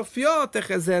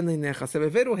 você vai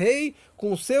ver o rei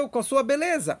com a sua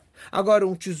beleza. Agora,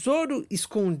 um tesouro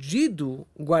escondido,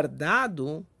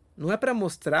 guardado, não é para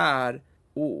mostrar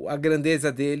a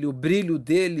grandeza dele, o brilho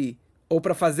dele, ou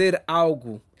para fazer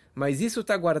algo. Mas isso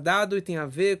está guardado e tem a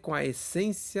ver com a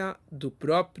essência do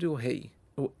próprio rei.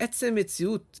 O Etzem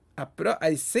Metziut,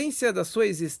 a essência da sua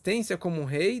existência como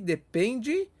rei,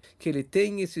 depende que ele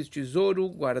tenha esse tesouro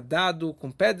guardado com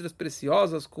pedras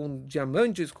preciosas, com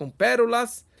diamantes, com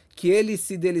pérolas, que ele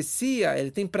se delicia,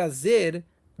 ele tem prazer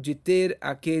de ter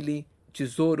aquele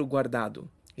tesouro guardado.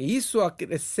 E isso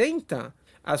acrescenta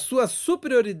a sua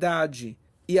superioridade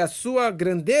e a sua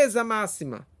grandeza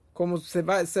máxima. Como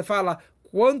você fala,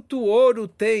 quanto ouro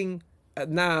tem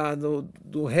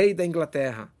do rei da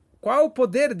Inglaterra? Qual o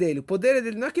poder dele? O poder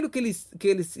dele não é aquilo que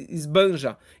ele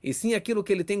esbanja, e sim aquilo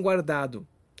que ele tem guardado.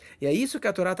 E é isso que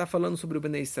a Torá está falando sobre o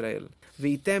Bnei Israel.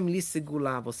 Veitem li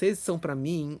segulá. Vocês são para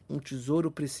mim um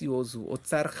tesouro precioso.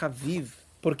 Otsar chaviv.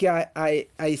 Porque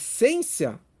a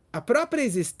essência, a própria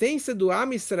existência do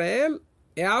Am Israel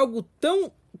é algo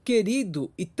tão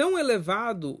querido e tão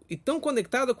elevado e tão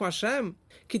conectado com Hashem,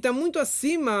 que está muito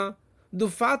acima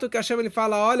do fato que Hashem ele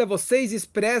fala, olha, vocês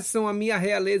expressam a minha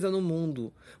realeza no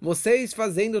mundo. Vocês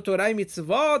fazendo Torá e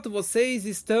Mitzvot, vocês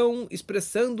estão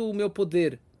expressando o meu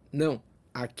poder. Não.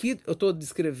 Aqui eu estou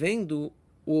descrevendo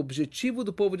o objetivo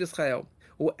do povo de Israel.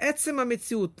 O Etzem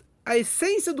HaMetziut, a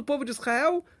essência do povo de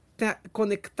Israel, está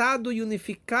conectado e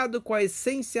unificado com a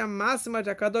essência máxima de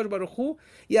HaKadosh Baruch Hu,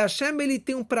 e Hashem ele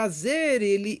tem um prazer,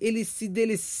 ele se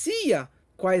delicia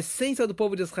com a essência do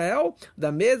povo de Israel,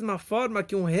 da mesma forma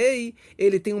que um rei,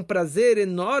 ele tem um prazer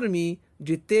enorme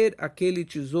de ter aquele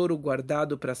tesouro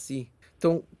guardado para si.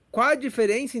 Então, qual a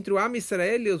diferença entre o Am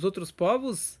Israel e os outros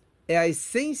povos? É a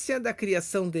essência da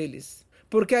criação deles.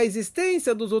 Porque a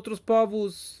existência dos outros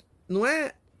povos não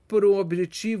é por um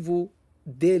objetivo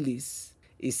deles,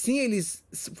 e sim eles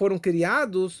foram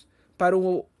criados para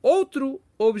um outro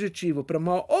objetivo, para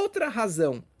uma outra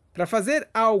razão, para fazer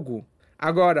algo.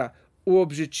 Agora, o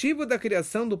objetivo da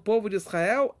criação do povo de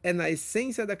Israel é na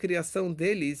essência da criação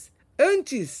deles,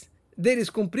 antes deles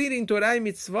cumprirem Torá e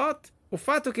Mitzvot, o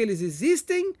fato que eles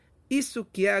existem, isso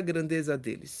que é a grandeza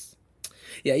deles.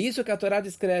 E é isso que a Torá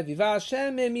descreve.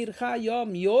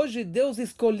 E hoje Deus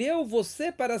escolheu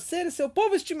você para ser seu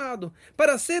povo estimado,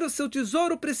 para ser o seu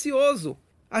tesouro precioso.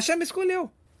 Hashem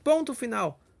escolheu. Ponto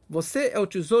final. Você é o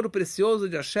tesouro precioso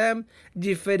de Hashem,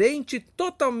 diferente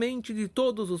totalmente de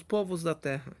todos os povos da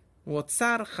terra. O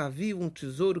Otsar Haviv, um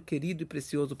tesouro querido e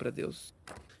precioso para Deus.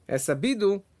 É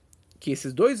sabido que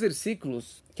esses dois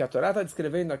versículos que a Torá está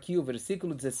descrevendo aqui, o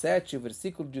versículo 17 e o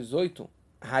versículo 18,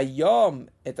 Hayom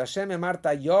et Hashem emart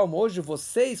Hayom, hoje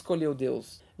você escolheu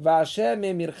Deus. Vashem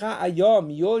emircha Hayom,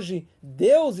 e hoje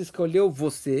Deus escolheu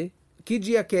você. Que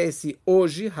dia que é esse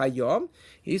hoje, Hayom?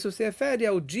 Isso se refere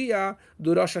ao dia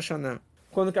do Rosh Hashanah.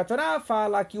 Quando a Torá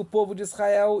fala que o povo de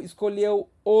Israel escolheu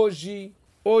hoje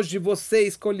você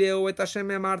escolheu et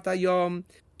Hashem emart Hayom,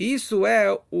 isso é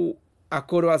a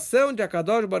coroação de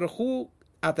Akadosh Baruch Hu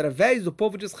através do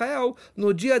povo de Israel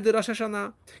no dia de Rosh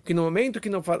Hashanah. Que no momento que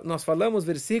nós falamos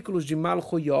versículos de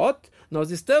Malchuyot,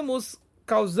 nós estamos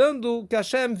causando que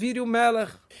Hashem vire o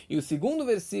Melech. E o segundo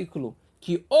versículo,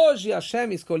 que hoje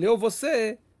Hashem escolheu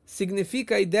você,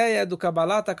 significa a ideia do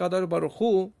Kabbalat HaKadosh Baruch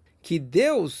Hu, que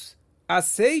Deus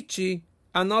aceite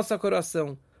a nossa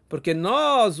coroação, porque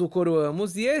nós o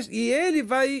coroamos e ele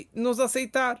vai nos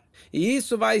aceitar. E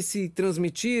isso vai se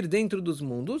transmitir dentro dos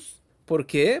mundos. Por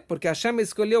quê? Porque Hashem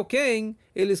escolheu quem?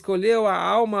 Ele escolheu a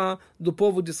alma do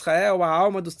povo de Israel, a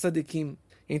alma dos tzadikim.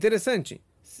 É interessante.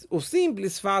 O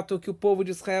simples fato que o povo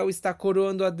de Israel está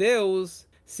coroando a Deus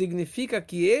significa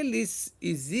que eles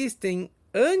existem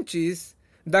antes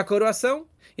da coroação.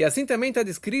 E assim também está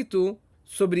descrito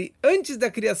sobre antes da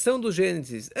criação do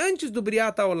Gênesis, antes do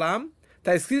Briat HaOlam,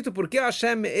 está escrito porque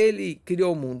Hashem ele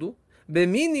criou o mundo,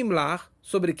 Beminim Lach,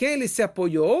 sobre quem ele se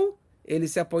apoiou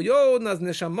nas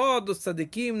Neshamot dos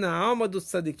Tzadikim, na alma dos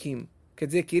Tzadikim. Quer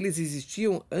dizer que eles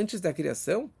existiam antes da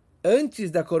criação?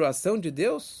 Antes da coroação de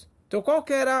Deus? Então qual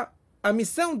que era a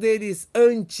missão deles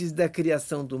antes da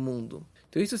criação do mundo?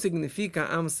 Então isso significa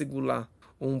Am Segulá,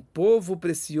 um povo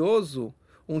precioso,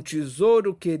 um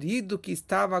tesouro querido que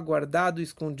estava guardado e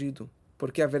escondido.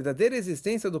 Porque a verdadeira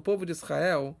existência do povo de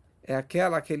Israel é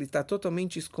aquela que ele está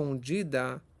totalmente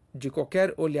escondida de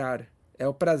qualquer olhar. É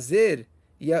o prazer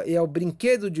e é o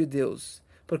brinquedo de Deus.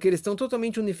 Porque eles estão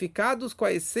totalmente unificados com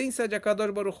a essência de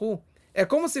Akadosh Baruch Hu. É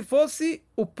como se fosse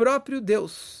o próprio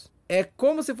Deus. É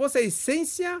como se fosse a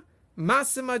essência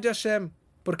máxima de Hashem.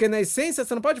 Porque na essência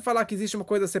você não pode falar que existe uma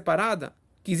coisa separada,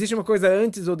 que existe uma coisa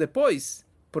antes ou depois.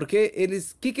 Porque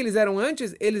eles, que eles eram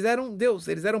antes? Eles eram Deus,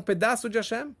 eles eram um pedaço de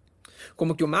Hashem.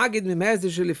 Como que o Magid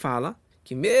Mimezdish ele fala,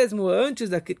 que mesmo antes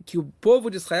que o povo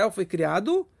de Israel foi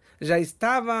criado, já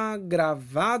estava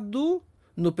gravado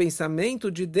no pensamento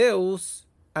de Deus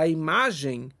a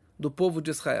imagem do povo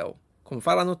de Israel. Como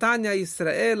fala no Tanya,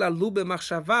 Israel alube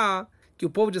machshavá, que o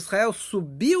povo de Israel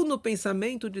subiu no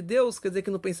pensamento de Deus, quer dizer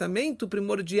que no pensamento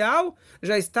primordial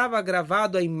já estava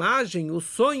gravado a imagem, o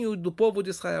sonho do povo de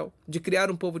Israel, de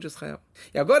criar um povo de Israel.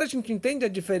 E agora a gente entende a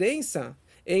diferença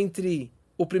entre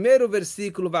o primeiro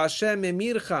versículo, Vashem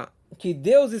emircha, que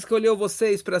Deus escolheu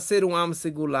vocês para ser um Am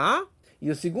Segulá,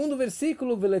 e o segundo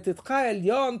versículo, Veletetcha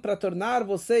Elyon, para tornar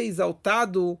você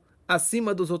exaltado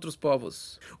acima dos outros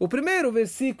povos. O primeiro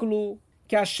versículo,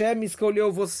 que Hashem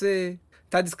escolheu você,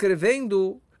 está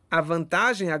descrevendo a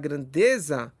vantagem, a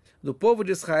grandeza do povo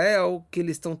de Israel, que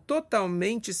eles estão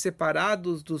totalmente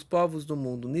separados dos povos do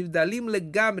mundo. Nivdalim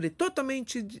legamre,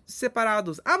 totalmente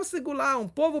separados. Am Segulá, um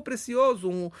povo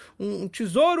precioso, um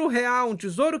tesouro real, um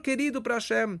tesouro querido para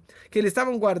Hashem, que eles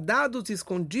estavam guardados e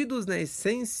escondidos na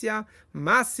essência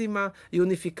máxima e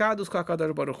unificados com a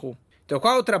Kadosh Baruch Hu. Então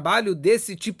qual é o trabalho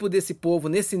desse povo,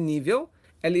 nesse nível?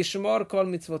 É lishmor kol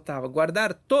mitzvotav,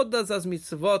 guardar todas as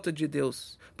mitzvot de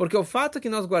Deus. Porque o fato que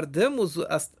nós guardamos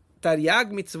as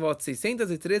Tariag mitzvot,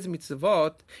 613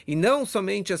 mitzvot, e não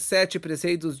somente os 7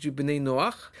 preceitos de Bnei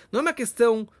Noach, não é uma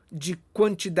questão de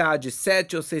quantidade,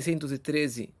 7 ou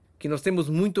 613, que nós temos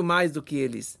muito mais do que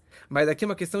eles, mas aqui é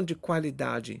uma questão de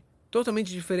qualidade,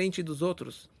 totalmente diferente dos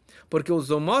outros. Porque os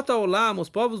Zomot HaOlam, os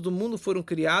povos do mundo, foram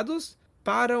criados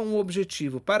para um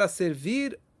objetivo, para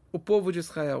servir o povo de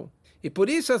Israel. E por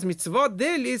isso as mitzvot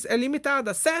deles é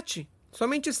limitada, 7.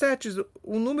 Somente 7,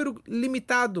 um número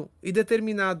limitado e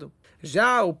determinado.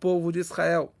 Já o povo de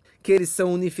Israel, que eles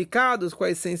são unificados com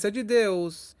a essência de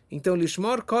Deus. Então,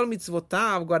 Lishmor Kol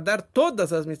Mitzvotav, guardar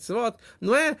todas as mitzvot,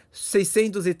 não é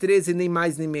 613, nem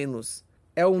mais nem menos.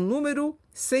 É um número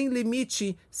sem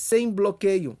limite, sem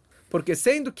bloqueio. Porque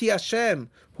sendo que Hashem,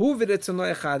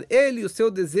 ele, o seu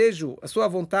desejo, a sua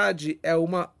vontade é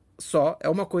uma só, é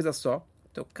uma coisa só.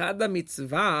 Então, cada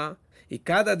mitzvah e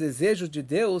cada desejo de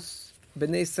Deus,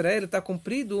 Bnei Israel está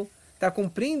cumprindo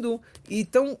e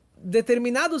estão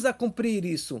determinados a cumprir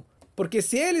isso. Porque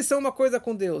se eles são uma coisa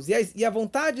com Deus e a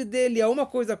vontade dele é uma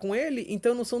coisa com ele,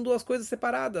 então não são duas coisas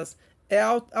separadas. É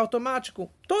automático.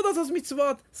 Todas as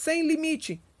mitzvot, sem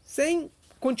limite, sem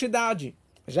quantidade.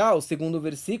 Já o segundo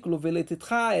versículo,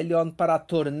 Veletitcha Elion, para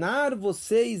tornar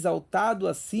você exaltado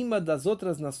acima das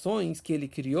outras nações que ele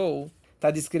criou, está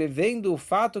descrevendo o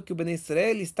fato que o Bnei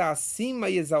Israel está acima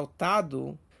e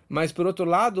exaltado, mas por outro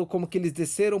lado, como que eles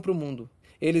desceram para o mundo.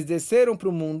 Eles desceram para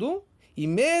o mundo, e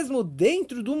mesmo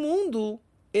dentro do mundo,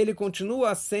 ele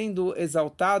continua sendo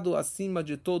exaltado acima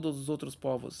de todos os outros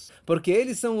povos. Porque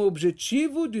eles são o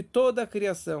objetivo de toda a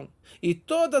criação. E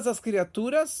todas as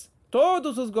criaturas,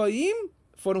 todos os goim,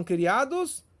 foram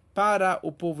criados para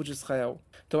o povo de Israel.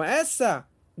 Então essa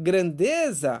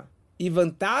grandeza e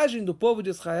vantagem do povo de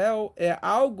Israel é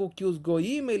algo que os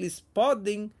goim eles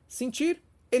podem sentir.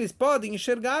 Eles podem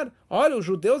enxergar, olha, os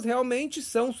judeus realmente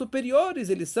são superiores,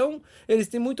 eles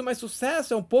têm muito mais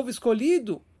sucesso, é um povo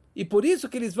escolhido, e por isso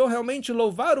que eles vão realmente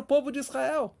louvar o povo de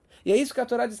Israel. E é isso que a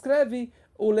Torá descreve,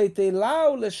 o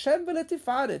leiteilau leshem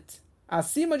veletifaret,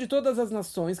 acima de todas as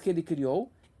nações que ele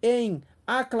criou, em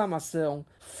aclamação,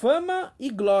 fama e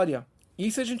glória.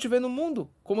 Isso a gente vê no mundo,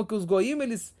 como que os goim,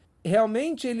 eles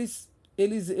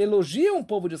elogiam o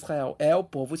povo de Israel, é o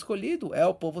povo escolhido, é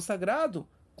o povo sagrado,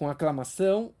 com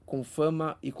aclamação, com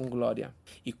fama e com glória.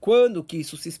 E quando que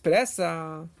isso se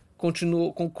expressa,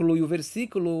 conclui o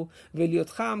versículo,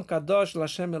 Veliotham kadosh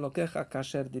lashem elokecha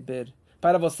kasher diber.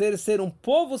 Para você ser um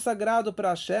povo sagrado para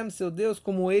Hashem, seu Deus,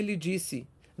 como ele disse,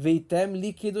 Veitem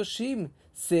li kedoshim,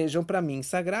 sejam para mim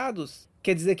sagrados.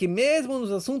 Quer dizer que mesmo nos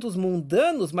assuntos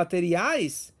mundanos,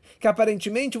 materiais, que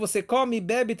aparentemente você come,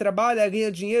 bebe, trabalha,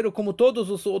 ganha dinheiro como todos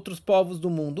os outros povos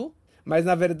do mundo, mas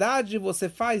na verdade você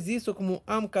faz isso como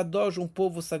Am Kadosh, um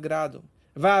povo sagrado.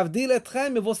 Va'avdil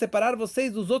etchem, eu vou separar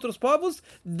vocês dos outros povos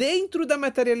dentro da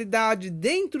materialidade,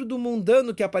 dentro do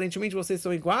mundano que aparentemente vocês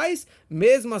são iguais,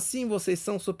 mesmo assim vocês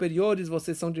são superiores,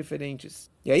 vocês são diferentes.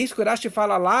 E é isso que o Rashi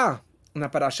fala lá, na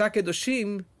Parashá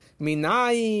Kedoshim,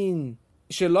 Minayin,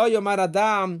 Shelo Yomar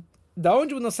Adam, da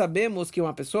onde nós sabemos que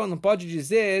uma pessoa não pode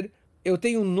dizer eu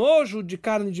tenho nojo de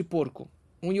carne de porco.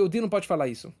 Um Yehudi não pode falar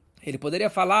isso. Ele poderia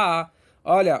falar,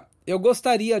 olha, eu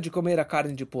gostaria de comer a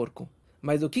carne de porco,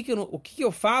 mas o que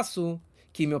eu faço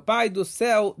que meu Pai do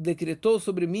céu decretou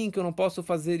sobre mim que eu não posso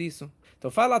fazer isso? Então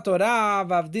fala a Torá,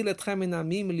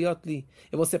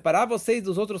 eu vou separar vocês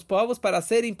dos outros povos para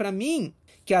serem para mim,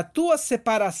 que a tua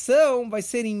separação vai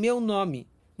ser em meu nome.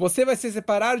 Você vai se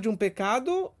separar de um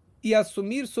pecado e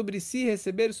assumir sobre si,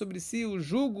 receber sobre si o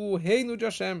jugo, o reino de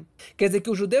Hashem. Quer dizer que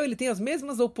o judeu ele tem as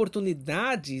mesmas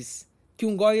oportunidades que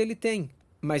um goi ele tem.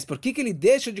 Mas por que ele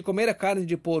deixa de comer a carne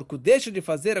de porco, deixa de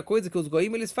fazer a coisa que os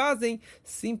goim eles fazem?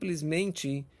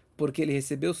 Simplesmente porque ele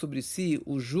recebeu sobre si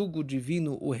o jugo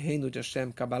divino, o reino de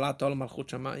Hashem, Kabbalah Tol Malchut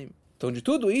Shamayim. Então de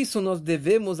tudo isso nós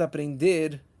devemos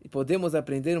aprender, e podemos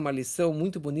aprender uma lição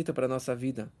muito bonita para a nossa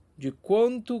vida, de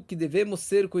quanto que devemos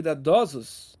ser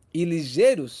cuidadosos e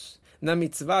ligeiros na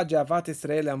mitzvah de Avat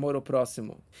Israel, amor ao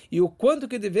próximo. E o quanto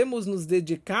que devemos nos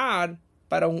dedicar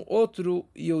para um outro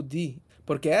Yehudi.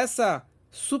 Porque essa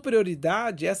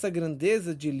superioridade, essa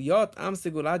grandeza de Liot Am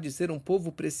Segulah, de ser um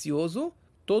povo precioso,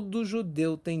 todo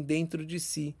judeu tem dentro de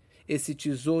si esse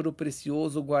tesouro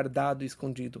precioso guardado e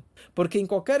escondido. Porque em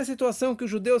qualquer situação que o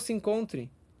judeu se encontre,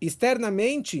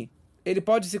 externamente, ele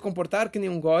pode se comportar que nem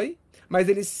um goi, mas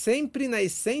ele sempre, na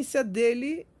essência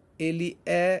dele, ele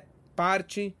é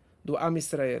parte do Am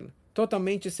Israel,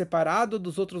 totalmente separado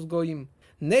dos outros goim.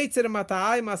 Neitzer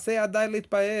Mata'ai Masei Adai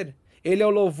Leitpaer. Ele é o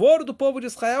louvor do povo de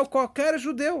Israel, qualquer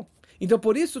judeu. Então,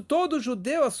 por isso, todo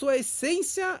judeu, a sua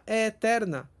essência é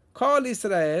eterna. Kol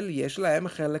Israel yesh lahem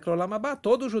chelek olam haba.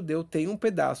 Todo judeu tem um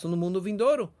pedaço no mundo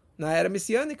vindouro, na era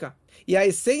messiânica. E a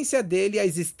essência dele, a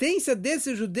existência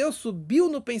desse judeu subiu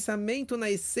no pensamento, na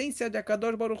essência de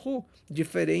Akadosh Baruch Hu,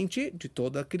 diferente de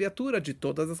toda criatura, de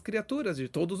todas as criaturas, de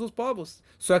todos os povos.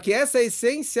 Só que essa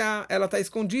essência, ela está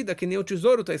escondida, que nem o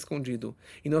tesouro está escondido.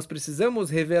 E nós precisamos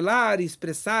revelar e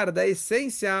expressar da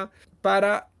essência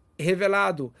para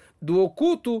revelado, do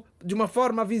oculto de uma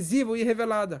forma visível e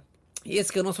revelada. E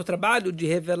esse que é o nosso trabalho de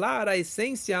revelar a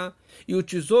essência e o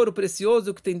tesouro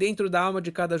precioso que tem dentro da alma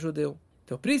de cada judeu.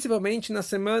 Então, principalmente na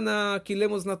semana que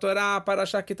lemos na Torá,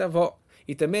 Parashá Tavô,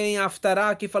 e também a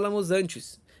Haftará que falamos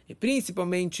antes. E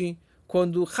principalmente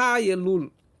quando Chai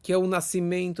Elul, que é o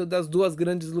nascimento das duas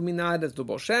grandes luminárias, do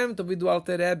Baal Shem Tov e do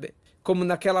Alter Rebbe, como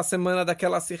naquela semana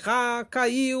daquela Sihá,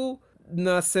 caiu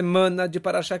na semana de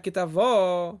Parashá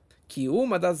Tavô, que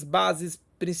uma das bases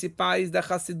principais da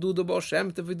Hassidut do Baal Shem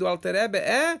Tov e do Alter Rebbe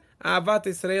é a Avat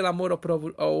Israel, amor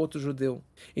ao outro judeu.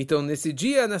 Então, nesse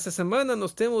dia, nessa semana,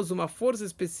 nós temos uma força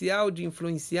especial de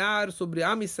influenciar sobre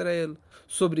Am Israel,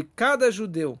 sobre cada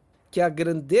judeu, que a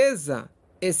grandeza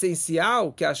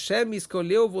essencial que Hashem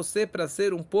escolheu você para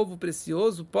ser um povo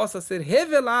precioso possa ser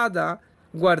revelada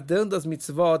guardando as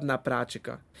mitzvot na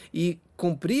prática e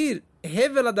cumprir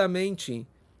reveladamente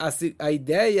a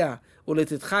ideia, o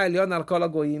Letitcha Elyon al Kol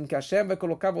Hagoyim, que Hashem vai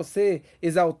colocar você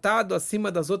exaltado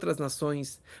acima das outras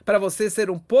nações, para você ser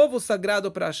um povo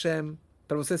sagrado para Hashem,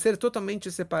 para você ser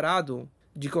totalmente separado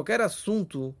de qualquer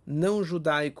assunto não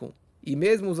judaico, e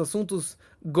mesmo os assuntos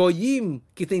Goyim,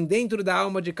 que tem dentro da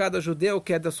alma de cada judeu,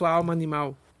 que é da sua alma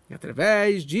animal. E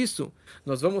através disso,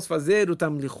 nós vamos fazer o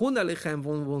Tamlichun Alechem,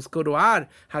 vamos coroar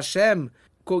Hashem,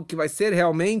 que vai ser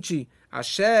realmente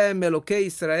Hashem, Elokei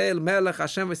Israel, Melech,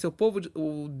 Hashem vai ser o povo,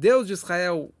 o Deus de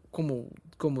Israel como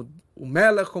o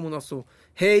Melech, como nosso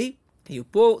rei, e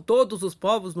todos os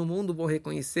povos no mundo vão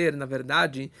reconhecer, na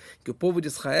verdade, que o povo de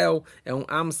Israel é um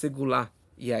Am Segulá.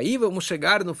 E aí vamos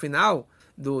chegar no final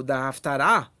da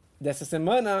Haftará dessa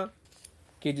semana,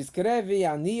 que descreve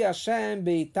Ani Hashem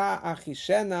Beitá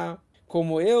Achishena,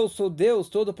 como eu sou Deus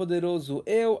Todo-Poderoso,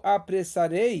 eu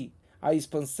apressarei a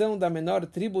expansão da menor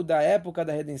tribo da época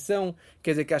da redenção,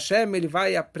 quer dizer que Hashem ele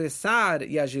vai apressar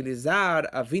e agilizar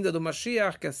a vinda do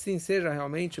Mashiach, que assim seja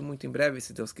realmente muito em breve,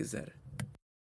 se Deus quiser.